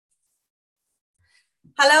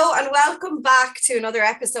Hello and welcome back to another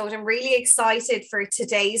episode. I'm really excited for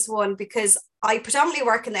today's one because I predominantly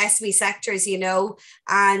work in the SME sector, as you know,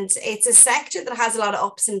 and it's a sector that has a lot of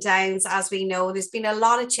ups and downs, as we know. There's been a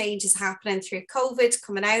lot of changes happening through COVID,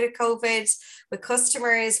 coming out of COVID, with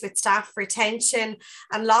customers, with staff retention,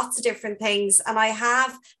 and lots of different things. And I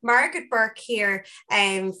have Margaret Bourke here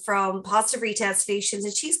from Positive Retail Solutions,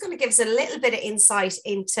 and she's going to give us a little bit of insight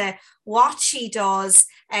into what she does,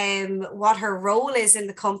 what her role is in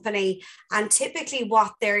the company, and typically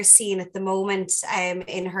what they're seeing at the moment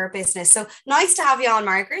in her business. So nice to have you on,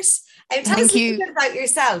 Margaret. Tell us Thank a little you. bit about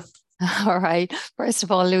yourself. All right. First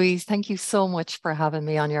of all, Louise, thank you so much for having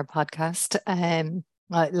me on your podcast.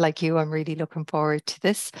 Like you, I'm really looking forward to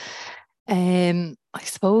this. I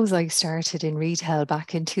suppose I started in retail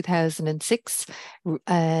back in 2006,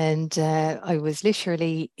 and I was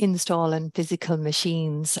literally installing physical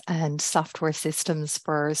machines and software systems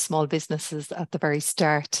for small businesses at the very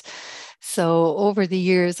start. So over the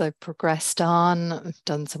years, I've progressed on, I've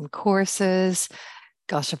done some courses.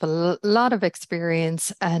 Gosh, I've a lot of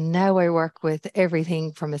experience, and now I work with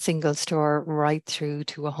everything from a single store right through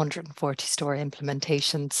to 140 store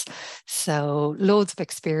implementations. So, loads of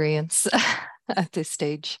experience at this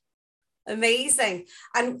stage. Amazing.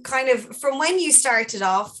 And kind of from when you started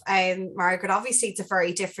off, Margaret, obviously it's a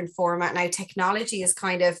very different format now. Technology is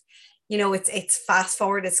kind of, it's fast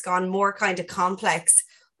forward, it's gone more kind of complex.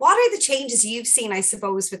 What are the changes you've seen, I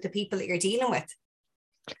suppose, with the people that you're dealing with?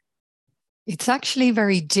 It's actually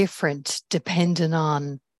very different depending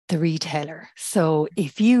on the retailer. So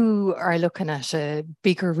if you are looking at a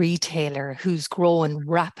bigger retailer who's growing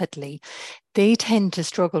rapidly, they tend to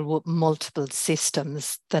struggle with multiple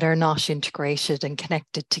systems that are not integrated and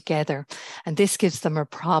connected together. And this gives them a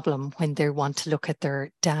problem when they want to look at their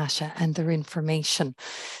data and their information.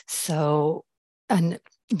 So, and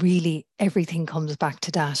really everything comes back to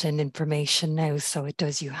data and information now. So it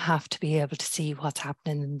does, you have to be able to see what's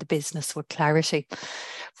happening in the business with clarity.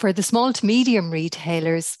 For the small to medium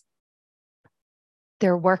retailers,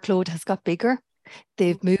 their workload has got bigger.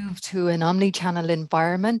 They've moved to an omni-channel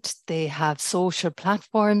environment. They have social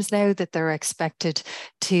platforms now that they're expected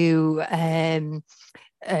to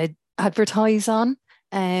advertise on.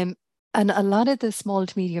 And a lot of the small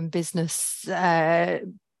to medium businesses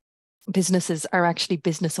are actually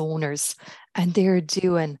business owners, and they're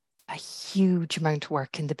doing a huge amount of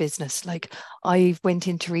work in the business. Like, I went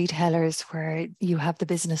into retailers where you have the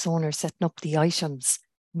business owner setting up the items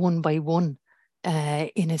one by one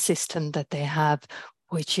in a system that they have,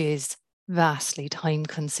 which is vastly time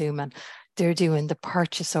consuming. They're doing the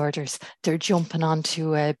purchase orders. They're jumping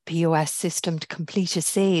onto a POS system to complete a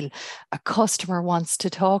sale. A customer wants to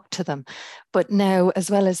talk to them. But now, as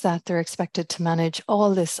well as that, they're expected to manage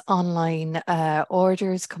all this online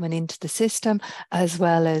orders coming into the system, as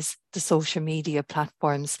well as the social media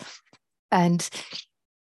platforms. And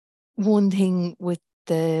one thing with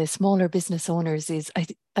the smaller business owners is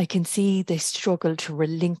I can see they struggle to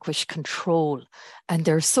relinquish control, and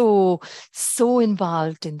they're so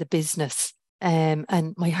involved in the business. And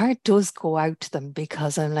my heart does go out to them,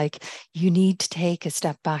 because I'm like, you need to take a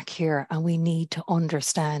step back here, and we need to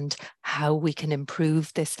understand how we can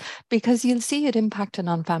improve this, because you'll see it impacting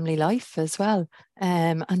on family life as well,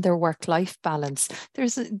 and their work-life balance.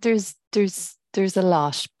 There's a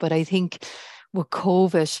lot, but I think with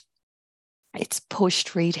COVID, it's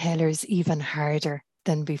pushed retailers even harder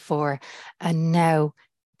than before. And now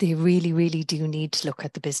they really, really do need to look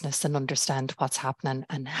at the business and understand what's happening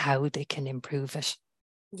and how they can improve it.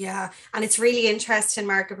 Yeah, and it's really interesting,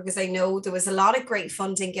 Margaret, because I know there was a lot of great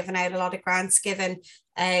funding given out, a lot of grants given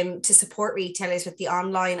to support retailers with the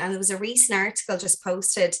online. And there was a recent article just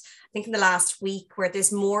posted, I think in the last week, where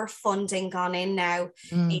there's more funding gone in now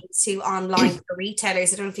Mm. into online for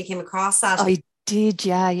retailers. I don't know if you came across that. I did,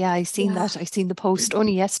 yeah, yeah. I seen Yeah. that. I seen the post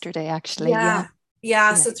only yesterday, actually. Yeah, Yeah. Yeah.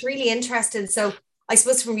 yeah. So it's really interesting. So I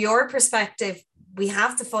suppose from your perspective, we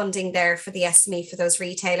have the funding there for the SME, for those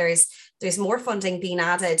retailers. There's more funding being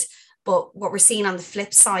added. But what we're seeing on the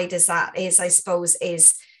flip side I suppose,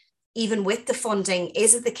 is even with the funding,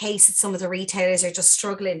 is it the case that some of the retailers are just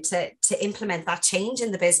struggling to implement that change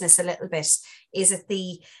in the business a little bit? Is it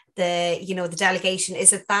the delegation?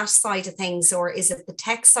 Is it that side of things, or is it the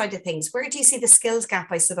tech side of things? Where do you see the skills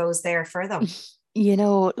gap, I suppose, there for them?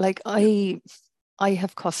 Like I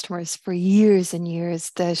have customers for years and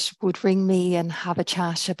years that would ring me and have a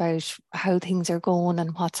chat about how things are going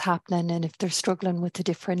and what's happening, and if they're struggling with a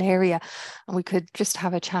different area, and we could just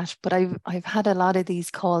have a chat. But I've had a lot of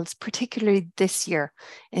these calls, particularly this year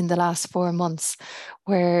in the last 4 months,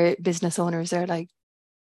 where business owners are like,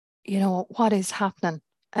 what is happening?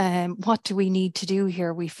 What do we need to do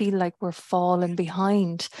here? We feel like we're falling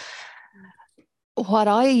behind. What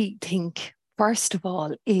I think, first of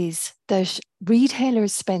all, is that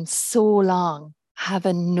retailers spend so long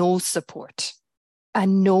having no support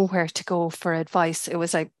and nowhere to go for advice. It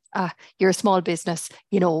was like, you're a small business,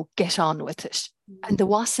 get on with it. And there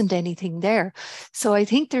wasn't anything there. So I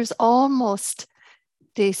think there's almost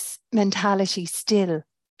this mentality still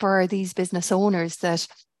for these business owners that,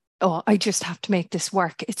 oh, I just have to make this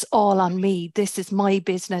work. It's all on me. This is my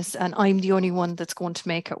business and I'm the only one that's going to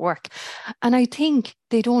make it work. And I think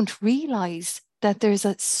they don't realize that there's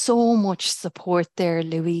so much support there,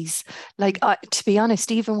 Louise. Like, to be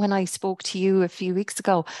honest, even when I spoke to you a few weeks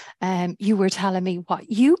ago, you were telling me what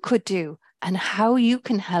you could do and how you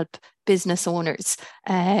can help business owners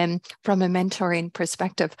from a mentoring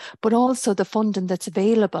perspective, but also the funding that's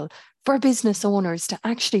available for business owners to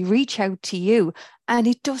actually reach out to you, and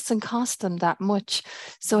it doesn't cost them that much.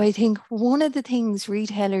 So I think one of the things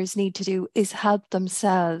retailers need to do is help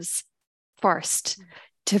themselves first,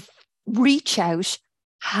 to reach out,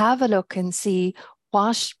 have a look and see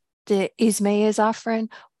what the ISME is offering,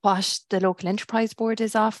 what the local enterprise board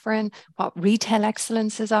is offering, what Retail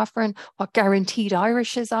Excellence is offering, what Guaranteed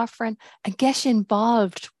Irish is offering, and get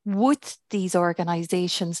involved with these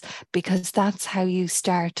organisations, because that's how you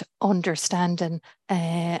start understanding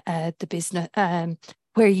the business,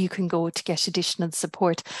 where you can go to get additional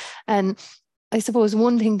support. And I suppose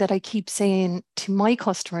one thing that I keep saying to my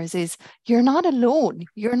customers is, you're not alone.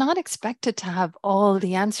 You're not expected to have all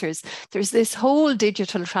the answers. There's this whole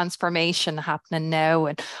digital transformation happening now,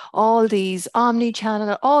 and all these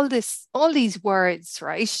omni-channel, all these words,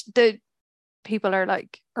 right? That people are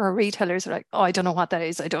like, or retailers are like, oh, I don't know what that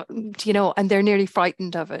is. I don't, and they're nearly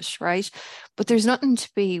frightened of it, right? But there's nothing to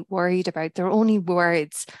be worried about. They're only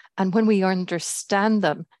words. And when we understand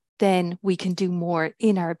them, then we can do more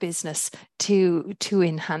in our business to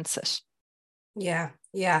enhance it. Yeah.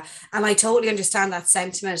 And I totally understand that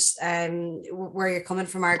sentiment, where you're coming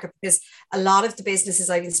from, Margaret, because a lot of the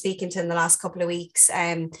businesses I've been speaking to in the last couple of weeks,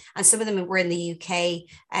 and some of them were in the UK,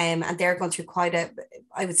 and they're going through quite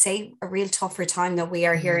I would say, a real tougher time than we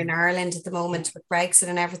are here in Ireland at the moment with Brexit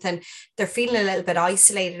and everything. They're feeling a little bit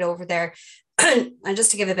isolated over there. And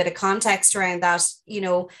just to give a bit of context around that,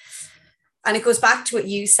 and it goes back to what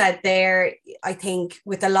you said there. I think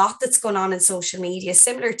with a lot that's going on in social media,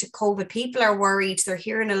 similar to COVID, people are worried. They're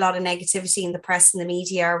hearing a lot of negativity in the press and the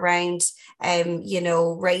media around,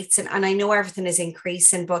 rates. And I know everything is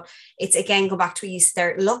increasing, but it's, again, go back to what you said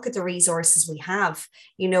there. Look at the resources we have,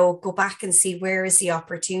 go back and see where is the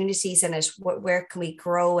opportunities in it. Where can we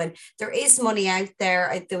grow? And there is money out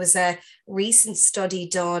there. There was a recent study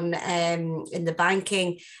done in the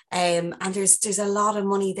banking, and there's a lot of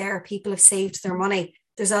money there. People have saved their money.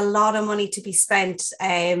 There's a lot of money to be spent,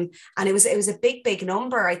 and it was a big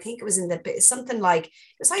number. I think it was something like, it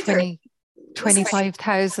was either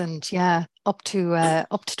 25,000, yeah, up to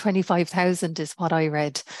 25,000 is what I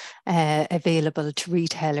read, available to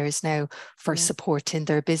retailers now for support in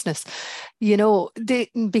their business.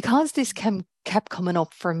 Because this kept coming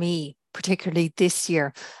up for me, particularly this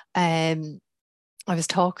year. I was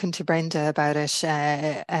talking to Brenda about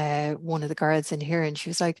it, one of the girls in here, and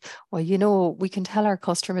she was like, well, we can tell our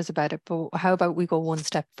customers about it, but how about we go one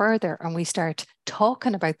step further and we start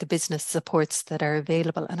talking about the business supports that are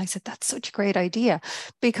available? And I said, that's such a great idea,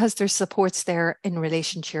 because there's supports there in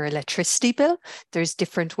relation to your electricity bill. There's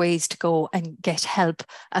different ways to go and get help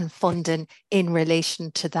and funding in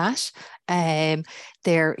relation to that.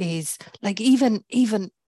 There is, like, even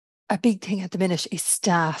a big thing at the minute is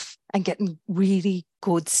staff, and getting really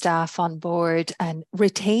good staff on board and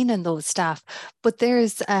retaining those staff. But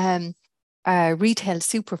there's a retail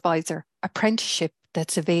supervisor apprenticeship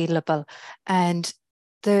that's available, and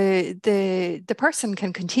the person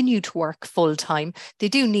can continue to work full time. They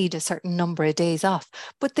do need a certain number of days off,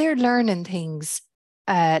 but they're learning things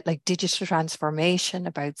like digital transformation,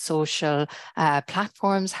 about social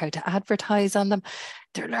platforms, how to advertise on them.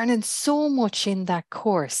 They're learning so much in that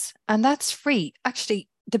course, and that's free. Actually,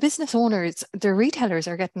 the business owners, the retailers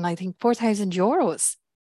are getting, I think, €4,000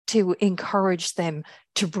 to encourage them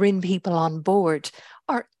to bring people on board,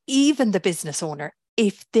 or even the business owner,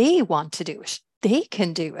 if they want to do it, they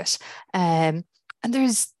can do it. And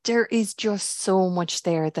there is just so much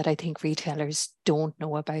there that I think retailers don't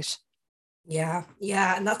know about. Yeah,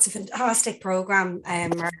 and that's a fantastic program,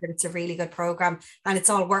 Margaret. It's a really good program, and it's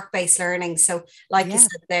all work-based learning. So, like you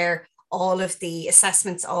said there, all of the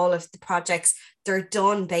assessments, all of the projects, they're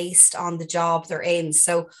done based on the job they're in.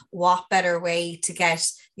 So what better way to get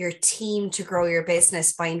your team to grow your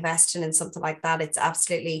business by investing in something like that, it's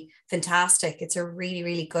absolutely fantastic. It's a really,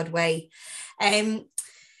 really good way.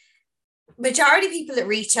 Majority of people that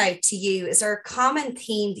reach out to you, is there a common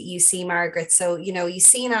theme that you see, Margaret? So, you've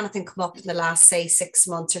seen anything come up in the last, say, 6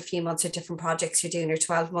 months or a few months, or different projects you're doing, or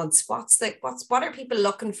 12 months? What are people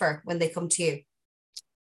looking for when they come to you?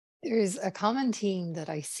 There's a common theme that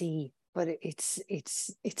I see, but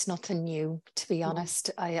it's nothing new, to be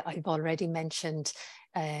honest. I've already mentioned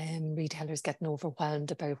retailers getting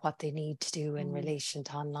overwhelmed about what they need to do in relation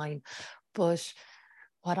to online. But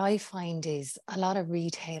what I find is a lot of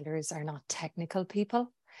retailers are not technical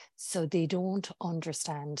people, so they don't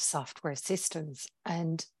understand software systems.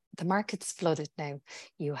 And the market's flooded now.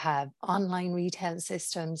 You have online retail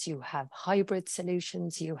systems, you have hybrid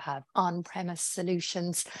solutions, you have on-premise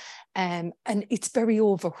solutions, and it's very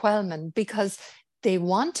overwhelming because they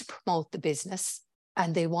want to promote the business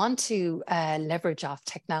and they want to leverage off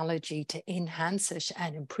technology to enhance it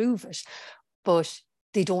and improve it, but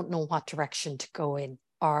they don't know what direction to go in,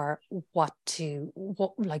 or what's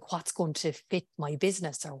going to fit my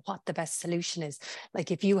business, or what the best solution is.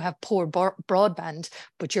 Like if you have poor broadband,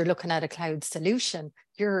 but you're looking at a cloud solution,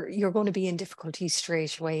 you're going to be in difficulty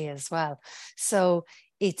straight away as well. So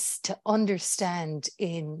it's to understand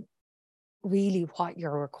in really what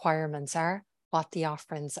your requirements are, what the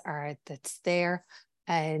offerings are that's there.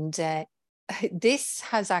 And this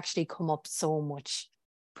has actually come up so much,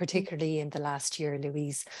 particularly in the last year,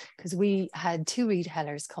 Louise, because we had 2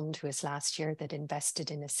 retailers come to us last year that invested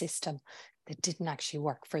in a system that didn't actually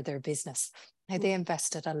work for their business. Now, they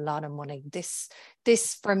invested a lot of money. This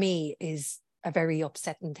for me is a very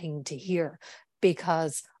upsetting thing to hear,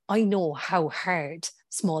 because I know how hard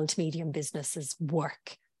small to medium businesses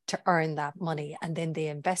work to earn that money, and then they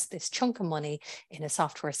invest this chunk of money in a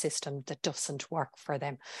software system that doesn't work for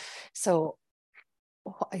them. So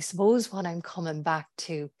I suppose what I'm coming back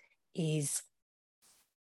to is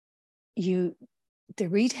the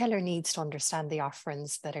retailer needs to understand the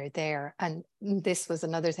offerings that are there. And this was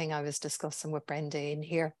another thing I was discussing with Brenda in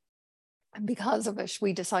here. And because of it,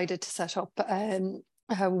 we decided to set up a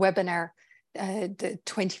webinar the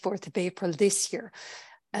 24th of April this year.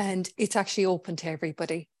 And it's actually open to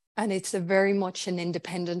everybody. And it's a very much an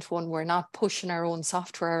independent one. We're not pushing our own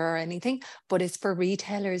software or anything, but it's for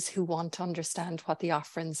retailers who want to understand what the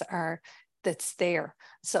offerings are that's there.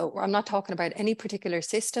 So I'm not talking about any particular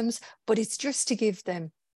systems, but it's just to give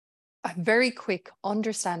them a very quick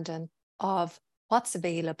understanding of what's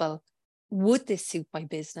available. Would this suit my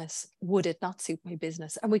business? Would it not suit my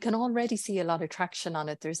business? And we can already see a lot of traction on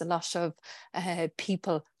it. There's a lot of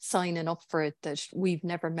people signing up for it that we've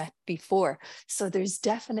never met before. So there's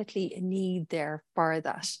definitely a need there for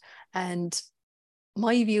that. And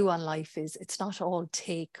my view on life is it's not all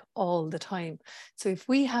take all the time. So if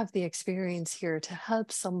we have the experience here to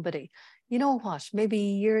help somebody, you know what, maybe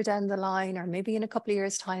a year down the line, or maybe in a couple of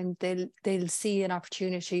years' time, they'll see an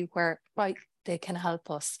opportunity where, right, they can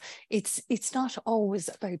help us. It's not always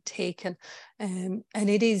about taking, and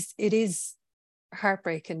it is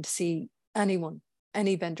heartbreaking to see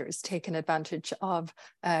any vendors taking advantage of,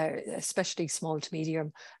 especially small to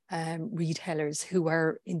medium retailers who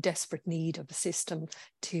are in desperate need of a system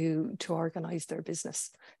to organize their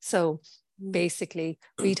business. So basically,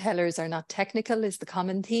 retailers are not technical is the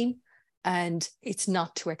common theme. And it's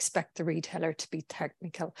not to expect the retailer to be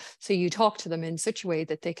technical. So you talk to them in such a way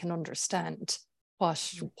that they can understand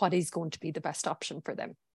what is going to be the best option for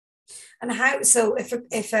them. And how, so if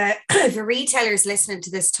if a retailer is listening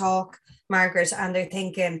to this talk, Margaret, and they're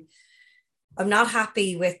thinking, I'm not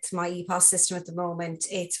happy with my EPOS system at the moment,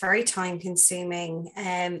 it's very time consuming,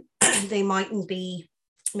 they mightn't be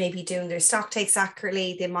maybe doing their stock takes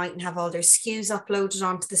accurately, they mightn't have all their SKUs uploaded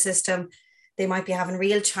onto the system, they might be having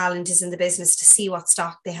real challenges in the business to see what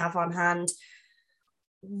stock they have on hand.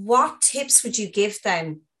 What tips would you give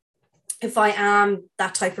them? If I am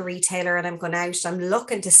that type of retailer and I'm going out, I'm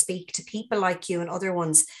looking to speak to people like you and other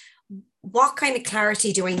ones, what kind of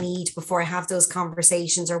clarity do I need before I have those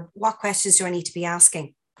conversations, or what questions do I need to be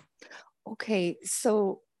asking? Okay,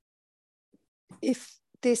 so if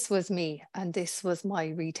this was me and this was my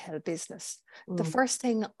retail business, the first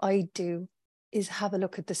thing I do is have a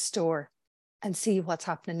look at the store and see what's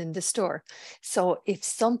happening in the store. So if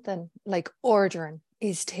something like ordering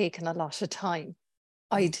is taking a lot of time,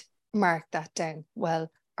 I'd mark that down.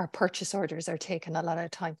 Well, our purchase orders are taking a lot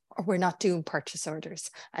of time, or we're not doing purchase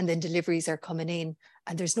orders, and then deliveries are coming in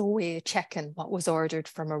and there's no way of checking what was ordered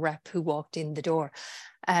from a rep who walked in the door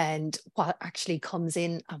and what actually comes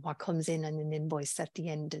in and what comes in on an invoice at the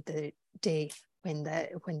end of the day when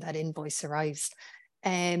that invoice arrives.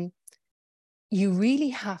 you really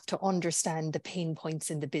have to understand the pain points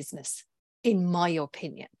in the business, in my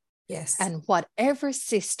opinion. Yes. And whatever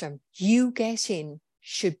system you get in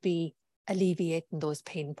should be alleviating those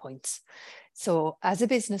pain points. So as a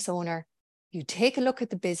business owner, you take a look at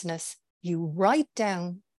the business, you write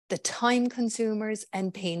down the time consumers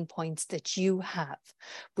and pain points that you have,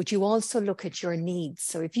 but you also look at your needs.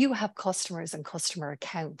 So if you have customers and customer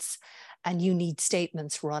accounts and you need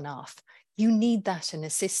statements run off, you need that in a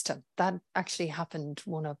system. That actually happened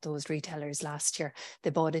one of those retailers last year. They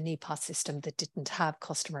bought an EPOS system that didn't have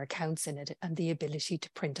customer accounts in it and the ability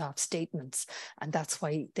to print off statements. And that's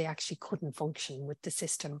why they actually couldn't function with the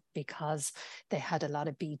system, because they had a lot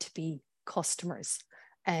of B2B customers.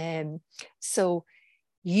 So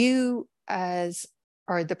you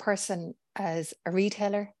or the person as a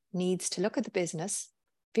retailer needs to look at the business,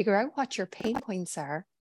 figure out what your pain points are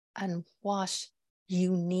and what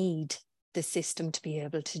you need the system to be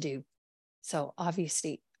able to do. So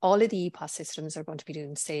obviously all of the EPOS systems are going to be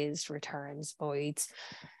doing sales, returns, voids.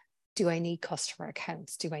 Do I need customer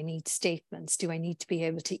accounts? Do I need statements? Do I need to be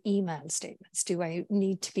able to email statements? Do I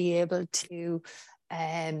need to be able to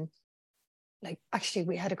like, actually,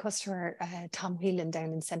 we had a customer, Tom Whelan,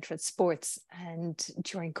 down in Central Sports, and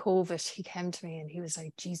during COVID, he came to me and he was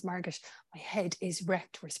like, geez, Margaret, my head is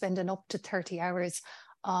wrecked. We're spending up to 30 hours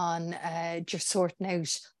on just sorting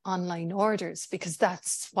out online orders, because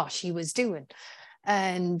that's what he was doing.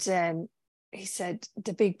 And he said,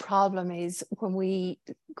 the big problem is when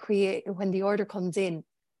the order comes in,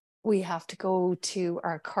 we have to go to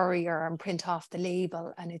our courier and print off the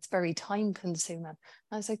label, and it's very time consuming.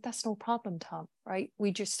 I was like, that's no problem, Tom, right?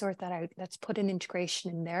 We just sort that out. Let's put an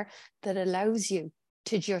integration in there that allows you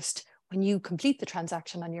to just, when you complete the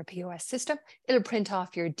transaction on your POS system, it'll print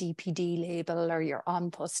off your DPD label or your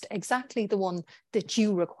on-post, exactly the one that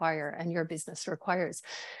you require and your business requires.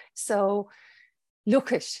 So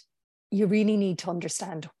look at, you really need to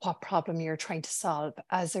understand what problem you're trying to solve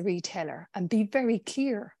as a retailer and be very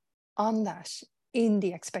clear on that in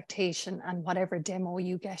the expectation and whatever demo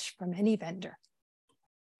you get from any vendor.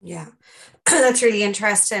 Yeah, that's really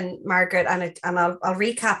interesting, Margaret. And I'll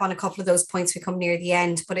recap on a couple of those points we come near the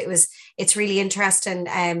end. But it's really interesting.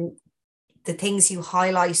 The things you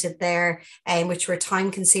highlighted there, which were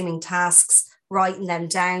time-consuming tasks, writing them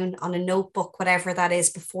down on a notebook, whatever that is,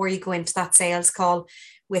 before you go into that sales call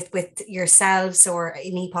with yourselves or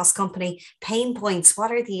an EPOS company. Pain points,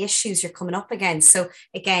 what are the issues you're coming up against? So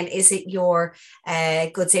again, is it your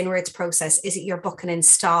goods inwards process? Is it your booking in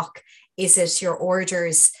stock? Is it your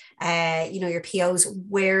orders, your POs?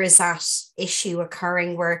 Where is that issue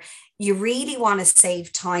occurring where you really want to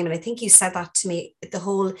save time? And I think you said that to me, the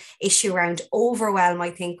whole issue around overwhelm,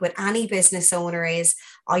 I think, with any business owner is,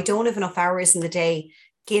 I don't have enough hours in the day.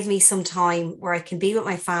 Give me some time where I can be with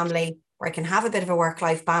my family, where I can have a bit of a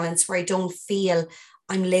work-life balance, where I don't feel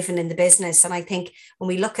I'm living in the business. And I think when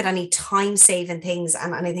we look at any time-saving things,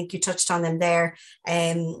 and I think you touched on them there,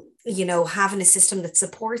 having a system that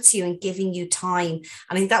supports you and giving you time. And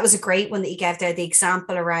I think that was a great one that you gave there, the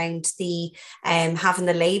example around the having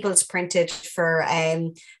the labels printed for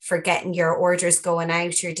getting your orders going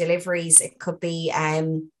out, your deliveries. It could be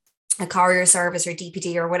a courier service or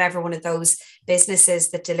DPD or whatever, one of those businesses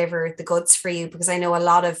that deliver the goods for you, because I know a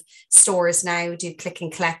lot of stores now do click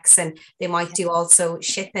and collects, and they might do also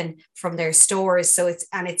shipping from their stores. So it's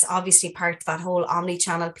obviously part of that whole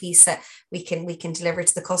omni-channel piece that we can deliver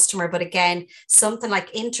to the customer. But again, something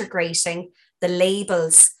like integrating the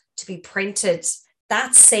labels to be printed,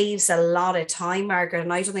 that saves a lot of time, Margaret.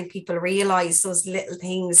 And I don't think people realize those little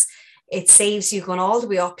things. It saves you going all the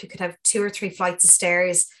way up. You could have 2 or 3 flights of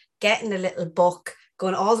stairs, getting a little book,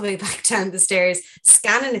 going all the way back down the stairs,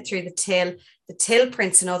 scanning it through the till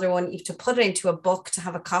prints another one. You have to put it into a book to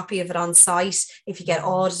have a copy of it on site if you get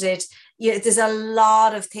audited. There's a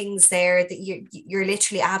lot of things there that you're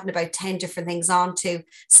literally adding about 10 different things onto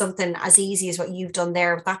something as easy as what you've done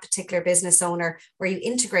there with that particular business owner, where you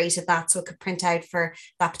integrated that so it could print out for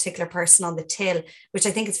that particular person on the till, which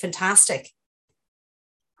I think is fantastic.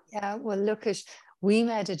 Yeah, well, we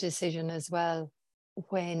made a decision as well.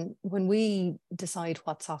 When we decide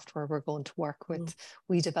what software we're going to work with,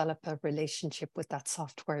 we develop a relationship with that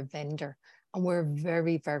software vendor, and we're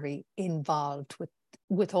very, very involved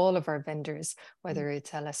with all of our vendors, whether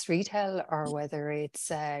it's LS Retail or whether it's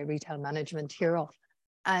Retail Management Hero.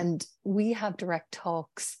 And we have direct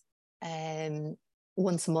talks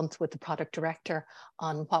once a month with the product director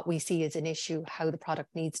on what we see as an issue, how the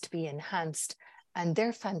product needs to be enhanced. And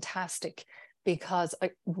they're fantastic, because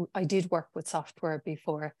I did work with software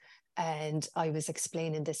before, and I was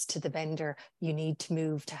explaining this to the vendor. You need to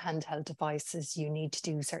move to handheld devices. You need to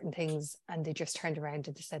do certain things. And they just turned around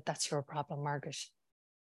and they said, that's your problem, Margaret.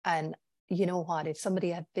 And you know what? If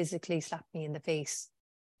somebody had physically slapped me in the face,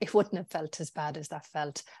 it wouldn't have felt as bad as that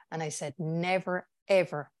felt. And I said, never,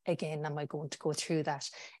 ever again am I going to go through that.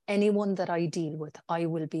 Anyone that I deal with, I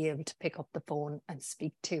will be able to pick up the phone and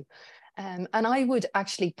speak to. And I would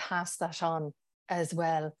actually pass that on as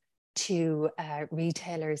well to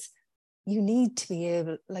retailers. You need to be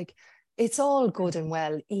able, like, it's all good and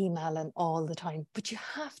well emailing all the time, but you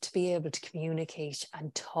have to be able to communicate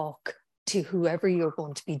and talk to whoever you're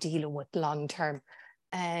going to be dealing with long term.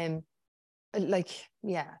 Emails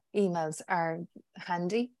are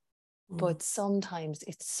handy, but sometimes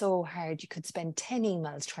it's so hard. You could spend 10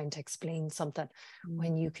 emails trying to explain something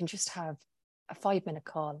when you can just have a 5-minute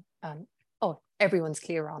call and everyone's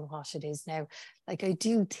clear on what it is now. Like, I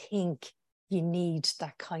do think you need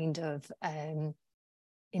that kind of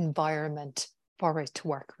environment for it to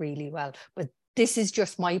work really well. But this is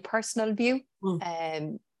just my personal view.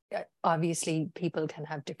 Obviously, people can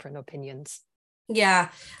have different opinions. Yeah,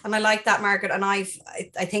 and I like that, Margaret. And I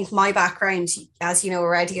think my background, as you know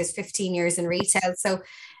already, is 15 years in retail. So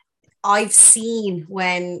I've seen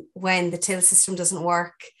when the till system doesn't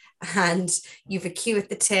work and you've a queue at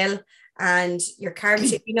the till and your card,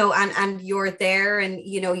 and you're there and,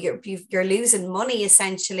 you're losing money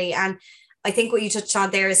essentially. And I think what you touched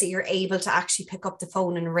on there is that you're able to actually pick up the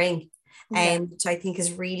phone and ring, which I think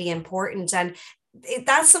is really important. And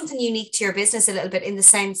that's something unique to your business a little bit, in the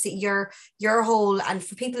sense that your whole, and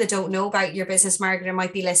for people that don't know about your business, Margaret, or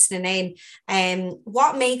might be listening in,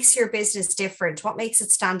 what makes your business different? What makes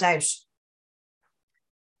it stand out?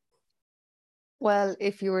 Well,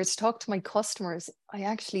 if you were to talk to my customers, I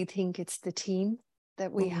actually think it's the team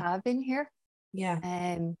that we have in here.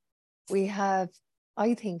 Yeah. We have,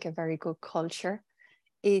 I think, a very good culture.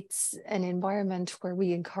 It's an environment where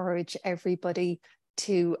we encourage everybody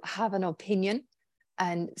to have an opinion.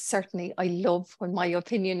 And certainly I love when my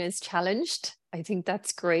opinion is challenged. I think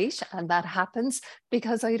that's great. And that happens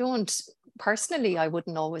because I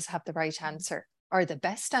wouldn't always have the right answer or the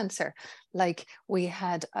best answer. Like, we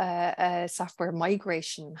had a software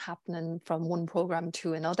migration happening from one program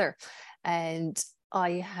to another. And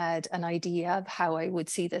I had an idea of how I would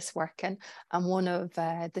see this working. And one of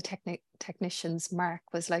the technicians, Mark,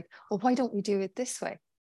 was like, well, why don't we do it this way?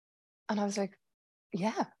 And I was like,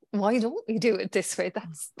 yeah, why don't we do it this way?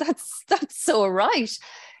 That's so right.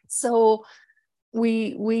 So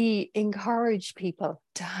we encourage people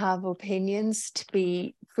to have opinions, to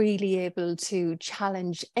be freely able to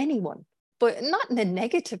challenge anyone, but not in a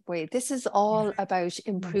negative way. This is all about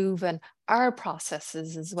improving our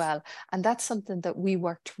processes as well. And that's something that we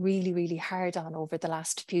worked really, really hard on over the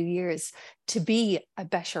last few years, to be a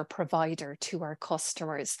better provider to our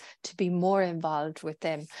customers, to be more involved with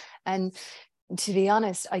them. And to be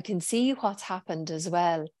honest, I can see what's happened as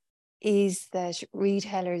well is that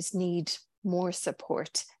retailers need more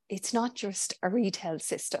support. It's not just a retail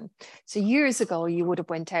system. So years ago, you would have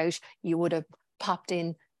went out, you would have popped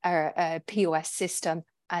in a POS system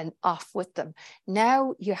and off with them.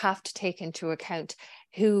 Now you have to take into account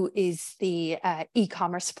who is the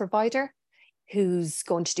e-commerce provider, who's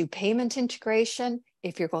going to do payment integration,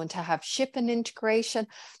 if you're going to have shipping integration,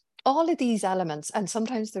 all of these elements, and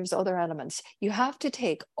sometimes there's other elements. You have to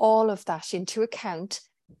take all of that into account.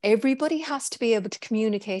 Everybody has to be able to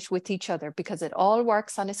communicate with each other because it all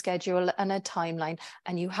works on a schedule and a timeline,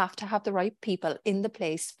 and you have to have the right people in the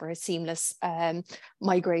place for a seamless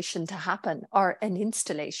migration to happen, or an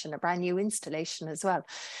installation, a brand new installation as well.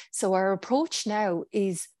 So our approach now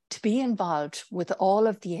is to be involved with all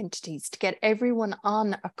of the entities, to get everyone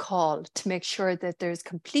on a call, to make sure that there's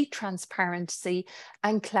complete transparency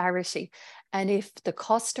and clarity. And if the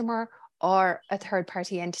customer or a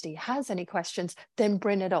third-party entity has any questions, then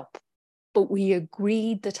bring it up. But we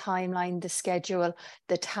agreed the timeline, the schedule,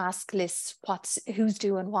 the task lists, who's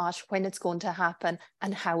doing what, when it's going to happen,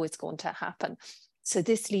 and how it's going to happen. So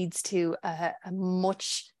this leads to a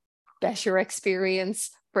much better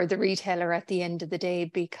experience for the retailer at the end of the day,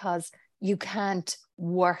 because you can't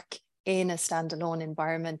work in a standalone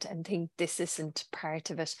environment and think this isn't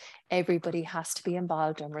part of it. Everybody has to be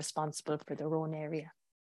involved and responsible for their own area.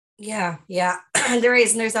 Yeah. There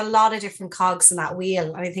is, and there's a lot of different cogs in that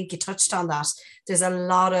wheel. And I think you touched on that. There's a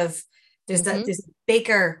lot of, there's a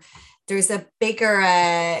bigger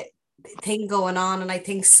thing going on. And I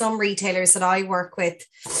think some retailers that I work with,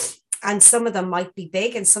 and some of them might be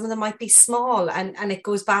big and some of them might be small. And it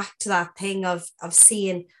goes back to that thing of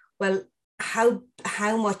seeing, well,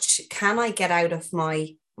 how much can I get out of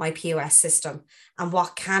my POS system, and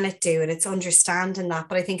what can it do? And it's understanding that.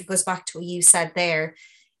 But I think it goes back to what you said there.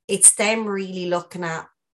 It's them really looking at,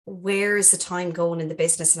 where is the time going in the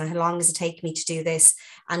business, and how long does it take me to do this?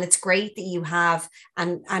 And it's great that you have,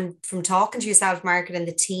 and from talking to yourself, Margaret, and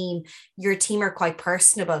the team, your team are quite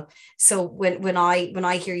personable. So when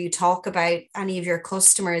I hear you talk about any of your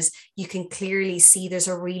customers, you can clearly see there's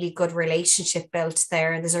a really good relationship built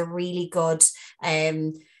there, and there's a really good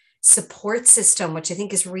support system, which I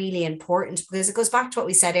think is really important, because it goes back to what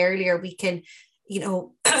we said earlier. We can,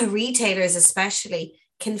 retailers especially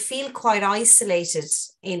can feel quite isolated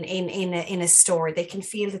in a store. They can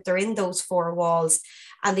feel that they're in those four walls,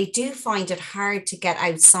 and they do find it hard to get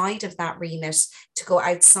outside of that remit, to go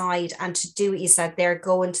outside and to do what you said there,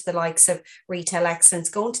 go into the likes of Retail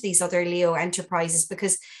Excellence, go into these other Leo enterprises,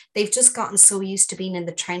 because they've just gotten so used to being in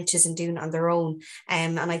the trenches and doing it on their own.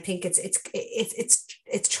 And I think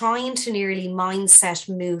it's trying to nearly mindset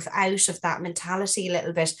move out of that mentality a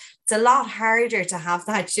little bit. It's a lot harder to have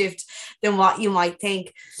that shift than what you might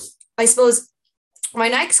think. I suppose my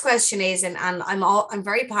next question is, and I'm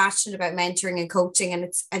very passionate about mentoring and coaching, and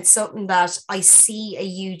it's something that I see a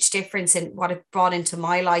huge difference in what it brought into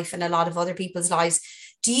my life and a lot of other people's lives.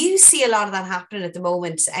 Do you see a lot of that happening at the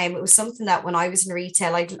moment? It was something that when I was in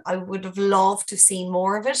retail, I would have loved to have seen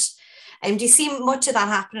more of it. Do you see much of that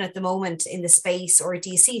happening at the moment in the space, or do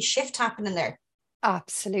you see a shift happening there?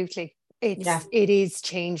 Absolutely. Yeah, It is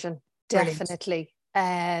changing, brilliant. definitely.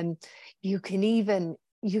 You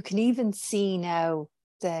can even see now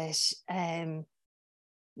that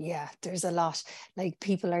there's a lot, like,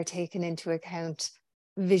 people are taking into account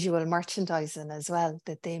visual merchandising as well,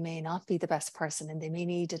 that they may not be the best person and they may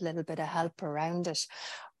need a little bit of help around it.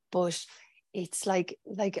 But it's like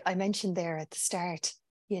I mentioned there at the start,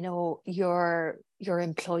 your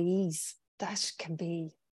employees, that can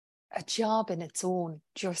be a job in its own,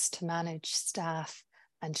 just to manage staff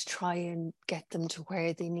and try and get them to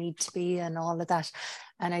where they need to be and all of that.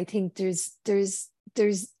 And I think there's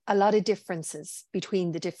a lot of differences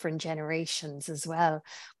between the different generations as well,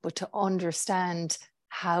 but to understand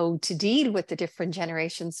how to deal with the different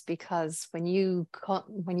generations, because when you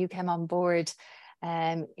came on board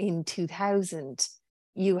in 2000,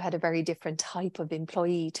 you had a very different type of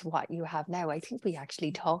employee to what you have now. I think we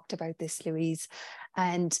actually talked about this, Louise,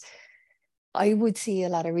 and I would see a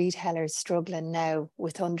lot of retailers struggling now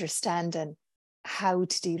with understanding how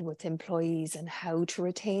to deal with employees and how to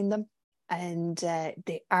retain them. And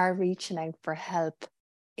they are reaching out for help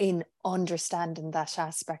in understanding that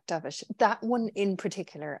aspect of it. That one in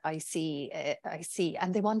particular, I see,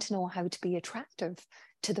 and they want to know how to be attractive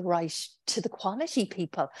to the quality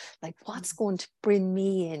people. Like, what's going to bring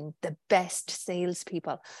me in the best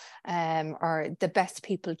salespeople, or the best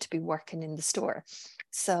people to be working in the store.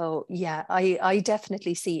 So yeah, I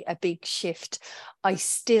definitely see a big shift. I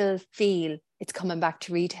still feel it's coming back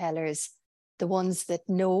to retailers. The ones that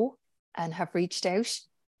know and have reached out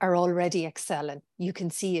are already excelling. You can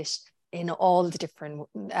see it in all the different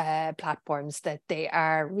platforms that they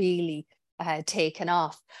are really taken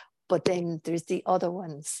off. But then there's the other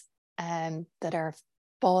ones that are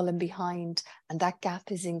falling behind, and that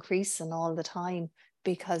gap is increasing all the time,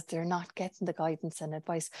 because they're not getting the guidance and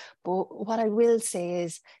advice. But what I will say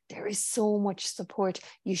is, there is so much support.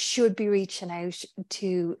 You should be reaching out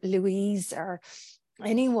to Louise or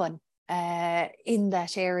anyone in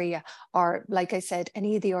that area, or, like I said,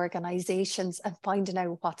 any of the organizations, and finding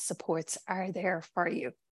out what supports are there for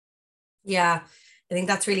you. Yeah, I think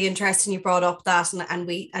that's really interesting. You brought up that,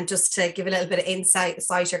 and just to give a little bit of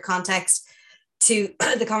insight or context to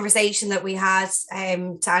the conversation that we had,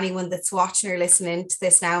 to anyone that's watching or listening to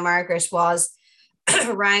this now, Margaret, was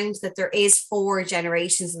around that there is 4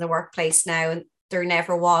 generations in the workplace now, and there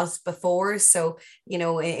never was before. So,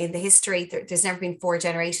 in the history, there's never been 4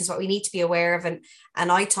 generations. What we need to be aware of, and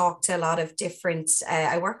I talk to a lot of different,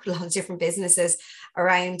 I work with a lot of different businesses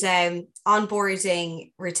around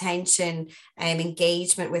onboarding, retention, and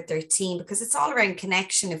engagement with their team, because it's all around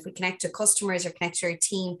connection. If we connect to customers or connect to our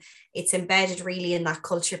team, it's embedded really in that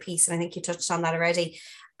culture piece. And I think you touched on that already.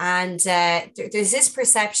 And there's this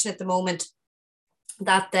perception at the moment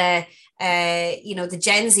that the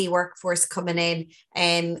Gen Z workforce coming in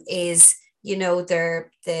is, they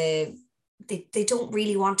don't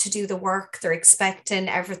really want to do the work. They're expecting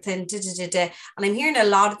everything. And I'm hearing a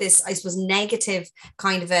lot of this, I suppose, negative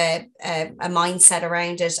kind of a mindset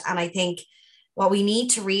around it. And I think what we need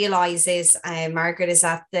to realize is, Margaret, is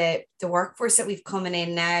that the workforce that we've coming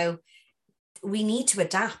in now, we need to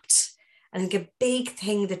adapt. I think a big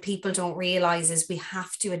thing that people don't realize is we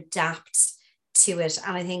have to adapt to it.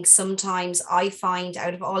 And I think sometimes I find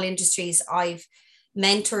out of all industries I've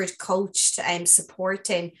mentored, coached, and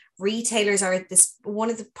supporting, retailers are this one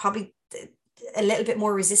of the probably a little bit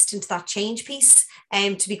more resistant to that change piece.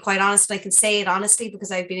 To be quite honest, and I can say it honestly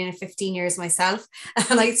because I've been in it 15 years myself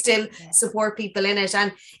and I still support people in it.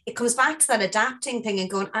 And it comes back to that adapting thing and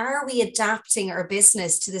going, are we adapting our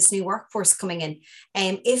business to this new workforce coming in?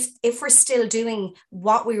 If we're still doing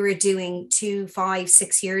what we were doing 2, 5,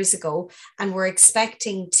 6 years ago, and we're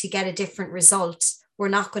expecting to get a different result, we're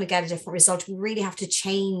not going to get a different result. We really have to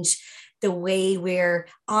change the way we're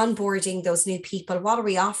onboarding those new people. What are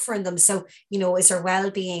we offering them? So, is there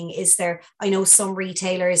well-being? Is there, I know some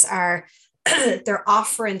retailers are, they're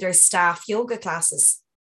offering their staff yoga classes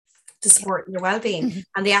to support their well-being. Mm-hmm.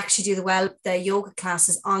 And they actually do the yoga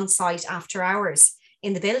classes on site after hours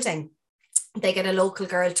in the building. They get a local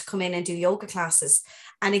girl to come in and do yoga classes.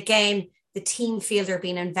 And again, the team feel they're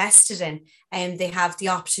being invested in, and they have the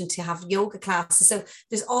option to have yoga classes. So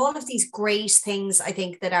there's all of these great things, I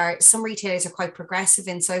think, that are some retailers are quite progressive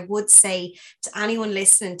in. So I would say to anyone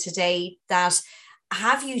listening today that,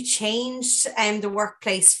 have you changed the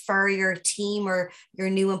workplace for your team or your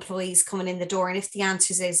new employees coming in the door? And if the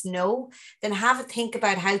answer is no, then have a think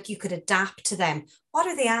about how you could adapt to them. What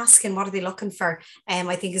are they asking? What are they looking for?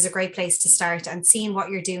 I think is a great place to start, and seeing what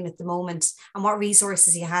you're doing at the moment and what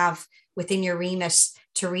resources you have within your remit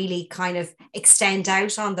to really kind of extend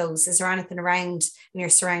out on those. Is there anything around in your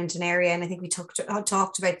surrounding area? And I think we talked about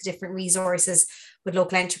the different resources with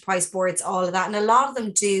local enterprise boards, all of that. And a lot of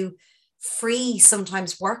them do free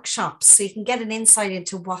sometimes workshops, so you can get an insight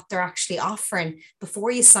into what they're actually offering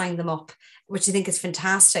before you sign them up, which I think is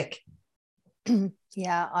fantastic.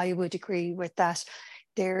 Yeah, I would agree with that.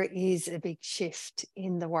 There is a big shift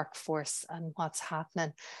in the workforce and what's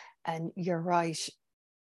happening. And you're right.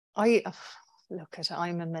 I'm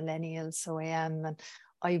a millennial, so I am, and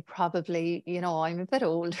I probably, I'm a bit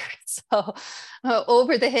older, so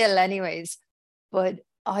over the hill anyways. But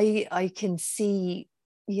I can see,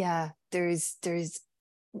 there's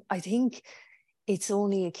I think it's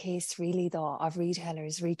only a case really though of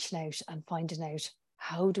retailers reaching out and finding out,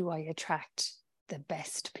 how do I attract the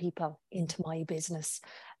best people into my business,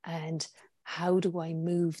 and how do I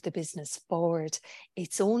move the business forward?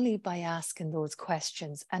 It's only by asking those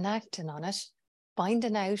questions and acting on it,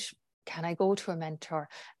 finding out, can I go to a mentor?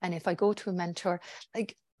 And if I go to a mentor,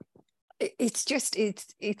 like, it's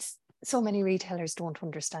so many retailers don't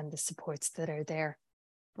understand the supports that are there.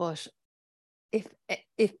 But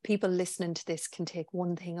if people listening to this can take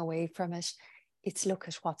one thing away from it, it's look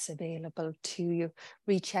at what's available to you.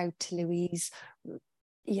 Reach out to Louise.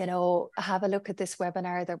 Have a look at this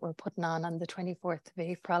webinar that we're putting on the 24th of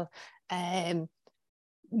April.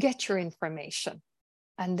 Get your information,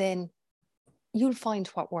 and then you'll find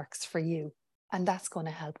what works for you. And that's going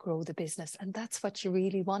to help grow the business. And that's what you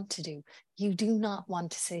really want to do. You do not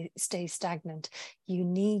want to stay stagnant. You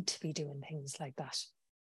need to be doing things like that.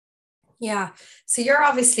 Yeah. So you're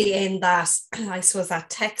obviously in that, I suppose,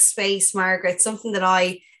 that tech space, Margaret, something that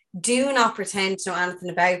I do not pretend to know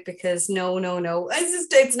anything about, because no,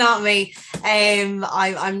 it's not me.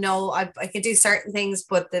 I can do certain things,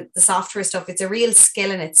 but the software stuff, it's a real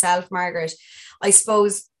skill in itself, Margaret. I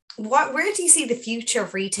suppose, where do you see the future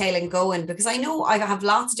of retailing going? Because I know I have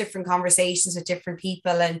lots of different conversations with different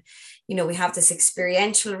people, and we have this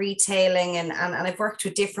experiential retailing, and I've worked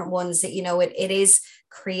with different ones that it is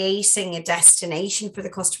creating a destination for the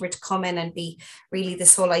customer to come in and be really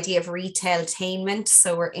this whole idea of retailtainment.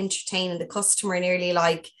 So we're entertaining the customer nearly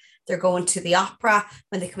like they're going to the opera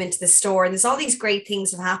when they come into the store, and there's all these great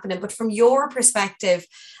things that are happening. But from your perspective,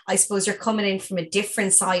 I suppose you're coming in from a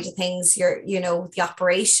different side of things. You're, the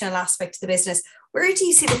operational aspect of the business. Where do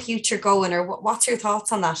you see the future going, or what's your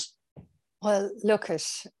thoughts on that? Well, look at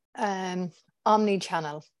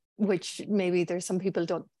omni-channel, which maybe there's some people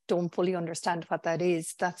don't fully understand what that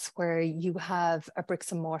is. That's where you have a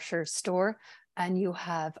bricks and mortar store and you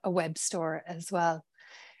have a web store as well.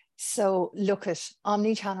 So look at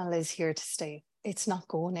omni-channel is here to stay. It's not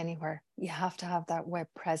going anywhere. You have to have that web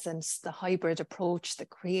presence, the hybrid approach that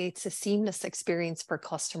creates a seamless experience for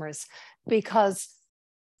customers, because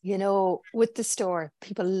with the store,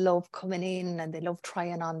 people love coming in and they love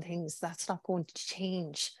trying on things. That's not going to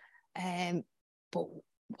change. But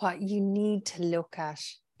what you need to look at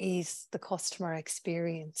is the customer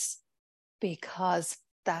experience, because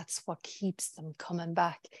that's what keeps them coming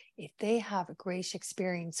back. If they have a great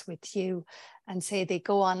experience with you, and say they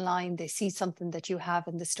go online, they see something that you have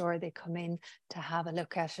in the store, they come in to have a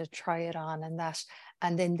look at it, try it on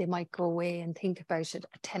and then they might go away and think about it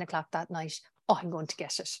at 10 o'clock that night. Oh, I'm going to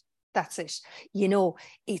get it. That's it.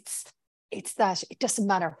 It's it's that it doesn't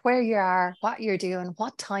matter where you are, what you're doing,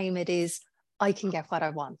 what time it is, I can get what I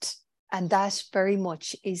want. And that very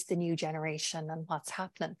much is the new generation and what's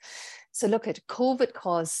happening. So look, at COVID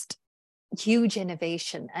caused huge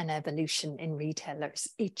innovation and evolution in retailers.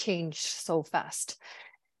 It changed so fast.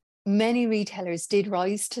 Many retailers did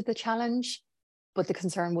rise to the challenge, but the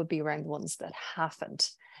concern would be around the ones that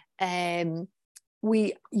haven't.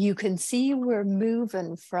 You can see we're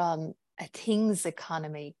moving from a things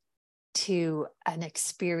economy to an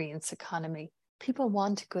experience economy. People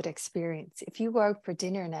want a good experience. If you go out for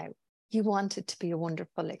dinner now, you want it to be a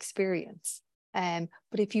wonderful experience.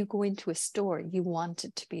 But if you go into a store, you want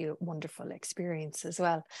it to be a wonderful experience as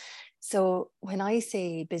well. So when I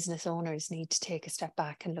say business owners need to take a step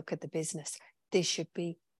back and look at the business, they should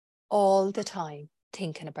be all the time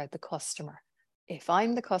thinking about the customer. If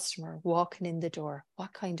I'm the customer walking in the door,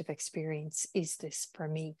 what kind of experience is this for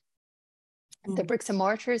me? The bricks and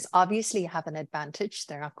mortars obviously have an advantage.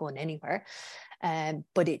 They're not going anywhere.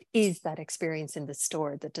 But it is that experience in the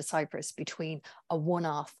store that deciphers between a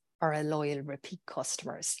one-off or a loyal repeat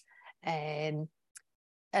customers.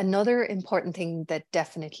 Another important thing that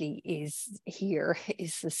definitely is here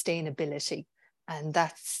is sustainability. And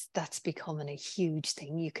that's becoming a huge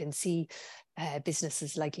thing. You can see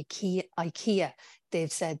businesses like IKEA,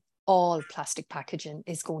 they've said all plastic packaging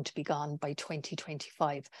is going to be gone by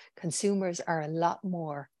 2025. Consumers are a lot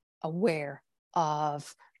more aware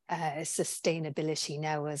of sustainability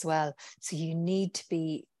now as well. So you need to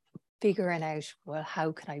be figuring out, well,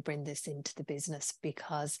 how can I bring this into the business?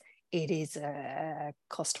 Because it is a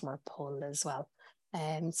customer pull as well.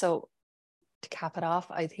 And so to cap it off,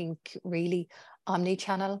 I think really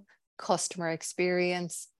omni-channel, customer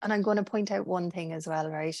experience. And I'm going to point out one thing as well,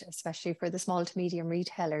 right? Especially for the small to medium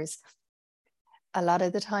retailers. A lot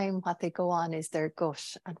of the time what they go on is their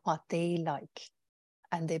gut and what they like.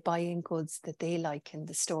 And they buy in goods that they like in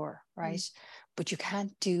the store, right? But you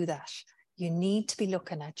can't do that. You need to be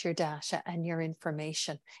looking at your data and your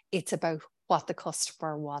information. It's about what the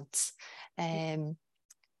customer wants.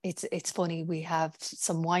 It's funny, we have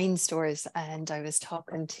some wine stores, and I was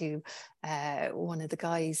talking to one of the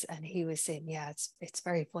guys, and he was saying, yeah, it's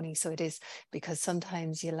very funny. So it is, because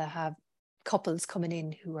sometimes you'll have couples coming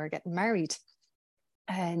in who are getting married,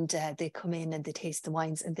 and they come in and they taste the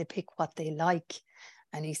wines and they pick what they like.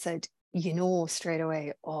 And he said, you know, straight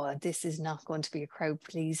away, oh, this is not going to be a crowd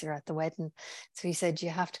pleaser at the wedding. So he said, you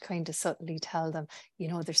have to kind of subtly tell them, you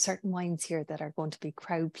know, there's certain wines here that are going to be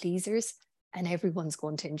crowd pleasers and everyone's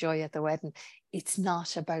going to enjoy at the wedding. It's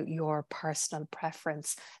not about your personal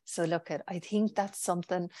preference. So look, I think that's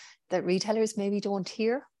something that retailers maybe don't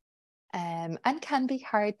hear, and can be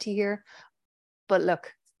hard to hear. But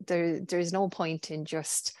look, there's no point in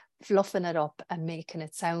just fluffing it up and making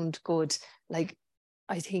it sound good. Like,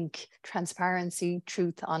 I think transparency,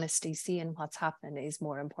 truth, honesty, seeing what's happening is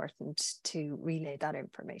more important to relay that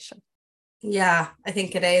information. Yeah, I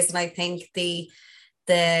think it is. And I think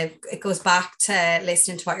it goes back to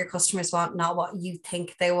listening to what your customers want, not what you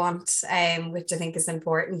think they want, which I think is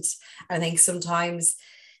important. And I think sometimes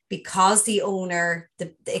because the owner,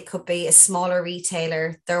 it could be a smaller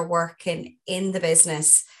retailer, they're working in the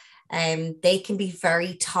business, they can be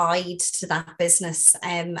very tied to that business,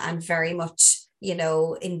 and very much, you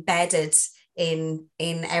know, embedded in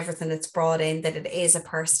everything that's brought in, that it is a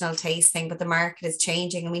personal taste thing. But the market is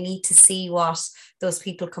changing, and we need to see what those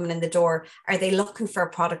people coming in the door, are they looking for a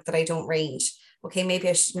product that I don't range? Okay, maybe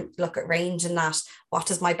I shouldn't look at range in that. What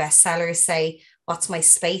does my bestseller say? What's my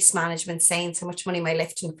space management saying? So much money am I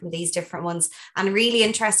lifting from these different ones? And really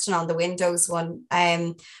interesting on the windows one,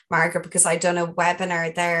 Margaret, because I done a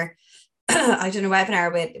webinar there. I done a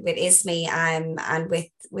webinar with ISME, and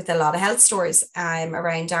with a lot of health stores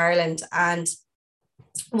around Ireland. And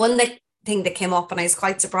one thing that came up and I was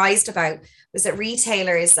quite surprised about was that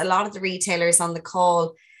a lot of the retailers on the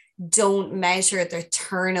call don't measure their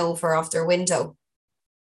turnover of their window.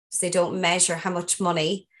 So they don't measure how much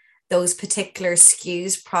money those particular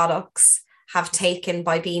SKUs products have taken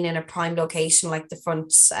by being in a prime location, like the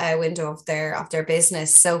front window of their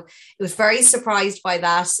business. So it was very surprised by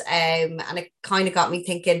that. And it kind of got me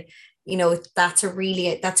thinking, you know, that's the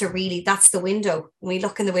window. When we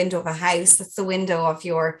look in the window of a house, that's the window of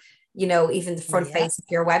your, you know, even the front face of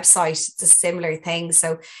your website. It's a similar thing.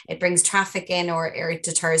 So it brings traffic in, or it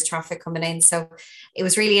deters traffic coming in. So it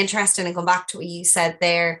was really interesting. And going back to what you said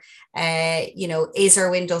there, you know, is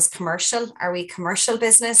our windows commercial? Are we commercial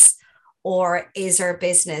business? Or is our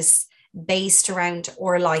business based around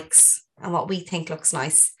our likes and what we think looks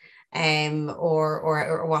nice?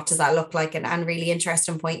 or what does that look like? And really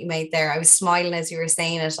interesting point you made there. I was smiling as you were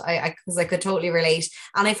saying it, because I could totally relate.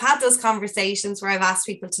 And I've had those conversations where I've asked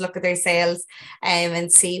people to look at their sales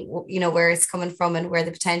and see, where it's coming from and where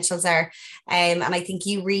the potentials are. And I think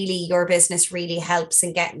your business really helps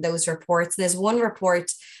in getting those reports. And there's one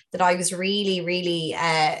report that I was really, really,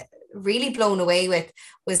 really blown away with,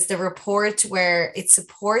 was the report where it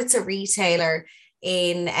supports a retailer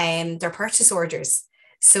in their purchase orders.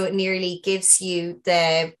 So it nearly gives you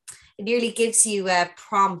a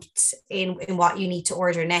prompt in what you need to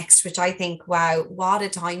order next, which I think, wow, what a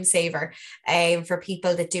time saver for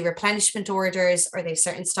people that do replenishment orders or they've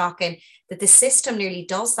certain stock in, that the system nearly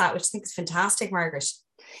does that, which I think is fantastic, Margaret.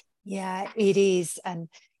 Yeah, it is. And,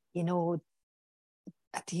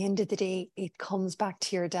 at the end of the day, it comes back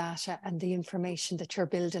to your data and the information that you're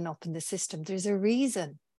building up in the system. There's a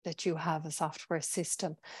reason that you have a software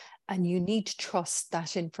system, and you need to trust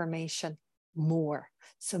that information more.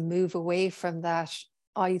 So move away from that,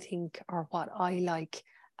 I think, or what I like,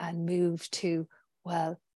 and move to,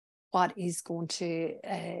 well, what is going to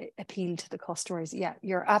appeal to the customers. Yeah,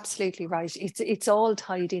 you're absolutely right. It's all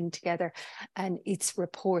tied in together, and it's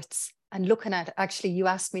reports. And looking at, actually, you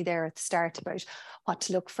asked me there at the start about what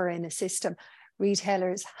to look for in a system.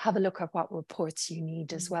 Retailers, have a look at what reports you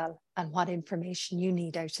need as well, and what information you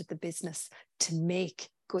need out of the business to make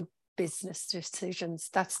good business decisions.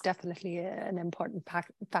 That's definitely an important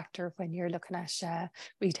factor when you're looking at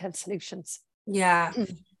retail solutions. Yeah.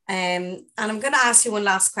 And I'm going to ask you one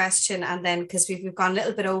last question, and then, because we've gone a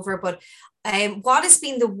little bit over, but what has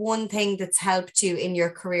been the one thing that's helped you in your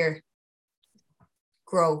career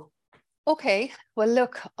grow? Okay, well,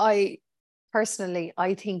 look, I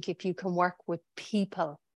think if you can work with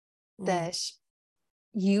people that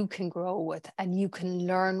you can grow with and you can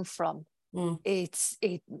learn from,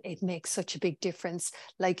 it makes such a big difference.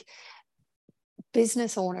 Like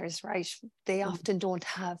business owners, right? They often don't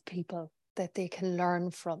have people that they can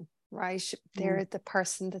learn from, right? They're the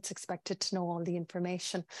person that's expected to know all the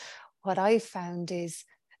information. What I found is,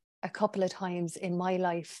 a couple of times in my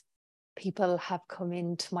life, people have come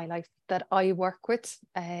into my life that I work with.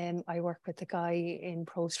 I work with a guy in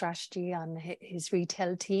Pro Strategy on his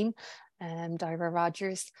retail team, Dyra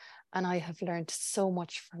Rogers, and I have learned so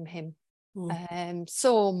much from him.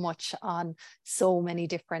 So much on so many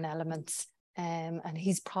different elements. And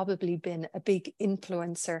he's probably been a big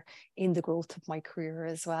influencer in the growth of my career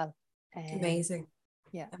as well. Amazing.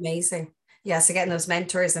 Yeah. Amazing. Yeah. So getting those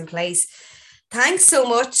mentors in place. Thanks so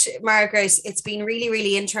much, Margaret. It's been really,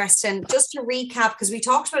 really interesting. Just to recap, because we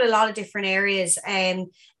talked about a lot of different areas.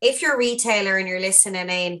 If you're a retailer and you're listening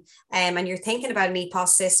in and you're thinking about an EPOS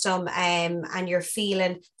system and you're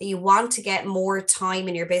feeling that you want to get more time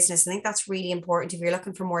in your business, I think that's really important. If you're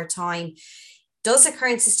looking for more time, does the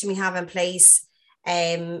current system you have in place,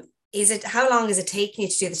 how long is it taking you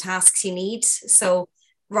to do the tasks you need? So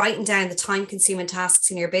writing down the time consuming tasks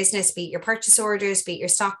in your business, be it your purchase orders, be it your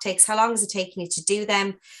stock takes, how long is it taking you to do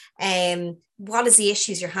them? What is the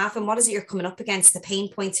issues you're having? What is it you're coming up against, the pain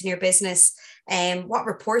points in your business? What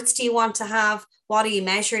reports do you want to have? What are you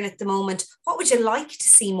measuring at the moment? What would you like to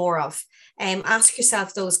see more of? Ask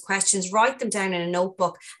yourself those questions, write them down in a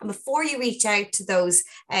notebook. And before you reach out to those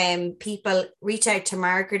people, reach out to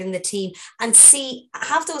Margaret and the team and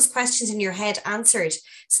have those questions in your head answered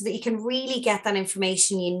so that you can really get that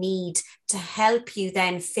information you need to help you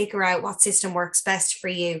then figure out what system works best for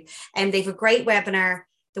you. And they have a great webinar.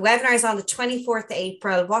 The webinar is on the 24th of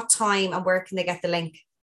April. What time and where can they get the link?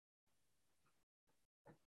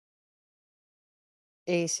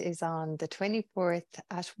 It is on the 24th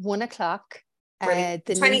at 1 o'clock. The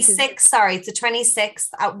 26th, sorry, it's the 26th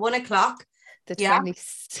at 1 o'clock. It's You're on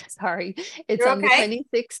okay. the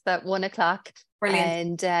 26th at 1 o'clock.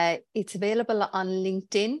 Brilliant. And it's available on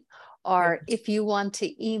LinkedIn, or if you want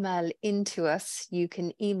to email into us, you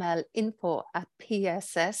can email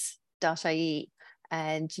info@pss.ie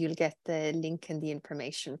and you'll get the link and the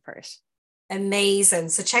information for it. Amazing.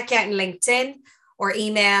 So check you out on LinkedIn or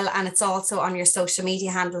email, and it's also on your social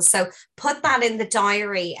media handles. So put that in the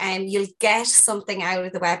diary and you'll get something out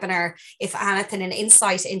of the webinar, if anything, an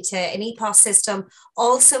insight into an EPOS system.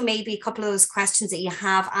 Also, maybe a couple of those questions that you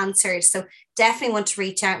have answered. So definitely want to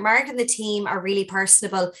reach out. Margaret and the team are really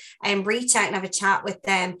personable, and reach out and have a chat with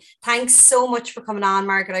them. Thanks so much for coming on,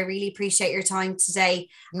 Margaret. I really appreciate your time today.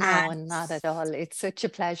 No, not at all. It's such a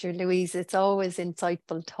pleasure, Louise. It's always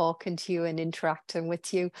insightful talking to you and interacting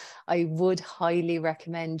with you. I would highly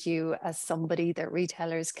recommend you as somebody that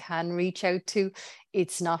retailers can reach out to.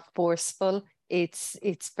 It's not forceful. It's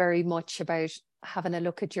very much about having a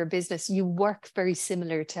look at your business. You work very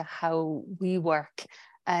similar to how we work.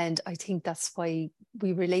 And I think that's why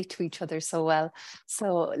we relate to each other so well.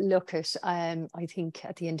 So look, I think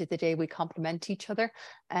at the end of the day, we complement each other.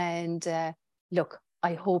 And look,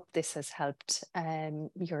 I hope this has helped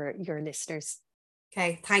your listeners.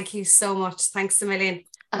 Okay, thank you so much. Thanks a million.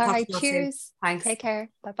 All right, cheers. Thanks. Take care.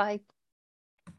 Bye-bye.